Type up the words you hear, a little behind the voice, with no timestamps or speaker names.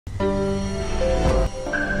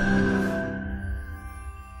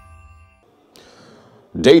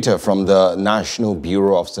Data from the National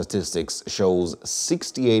Bureau of Statistics shows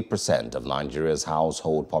 68% of Nigeria's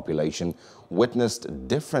household population witnessed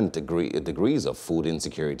different degrees of food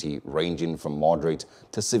insecurity, ranging from moderate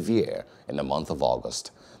to severe in the month of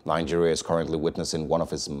August. Nigeria is currently witnessing one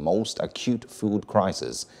of its most acute food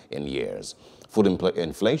crises in years. Food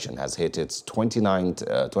inflation has hit its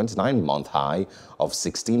 29-month high of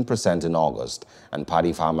 16% in August, and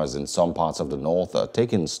paddy farmers in some parts of the north are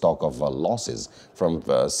taking stock of losses from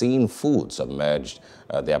seeing flood, submerge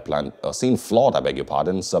their plantations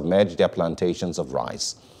of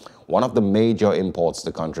rice. One of the major imports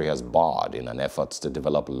the country has barred in an effort to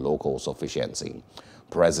develop local sufficiency.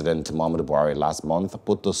 President Muhammadu Buhari last month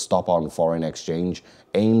put a stop on foreign exchange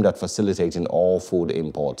aimed at facilitating all food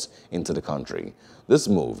imports into the country. This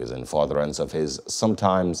move is in furtherance of his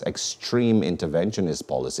sometimes extreme interventionist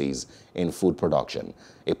policies in food production,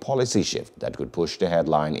 a policy shift that could push the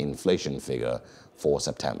headline inflation figure for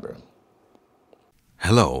September.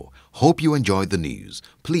 Hello, hope you enjoyed the news.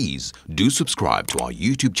 Please do subscribe to our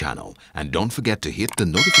YouTube channel and don't forget to hit the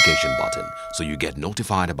notification button so you get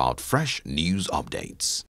notified about fresh news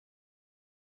updates.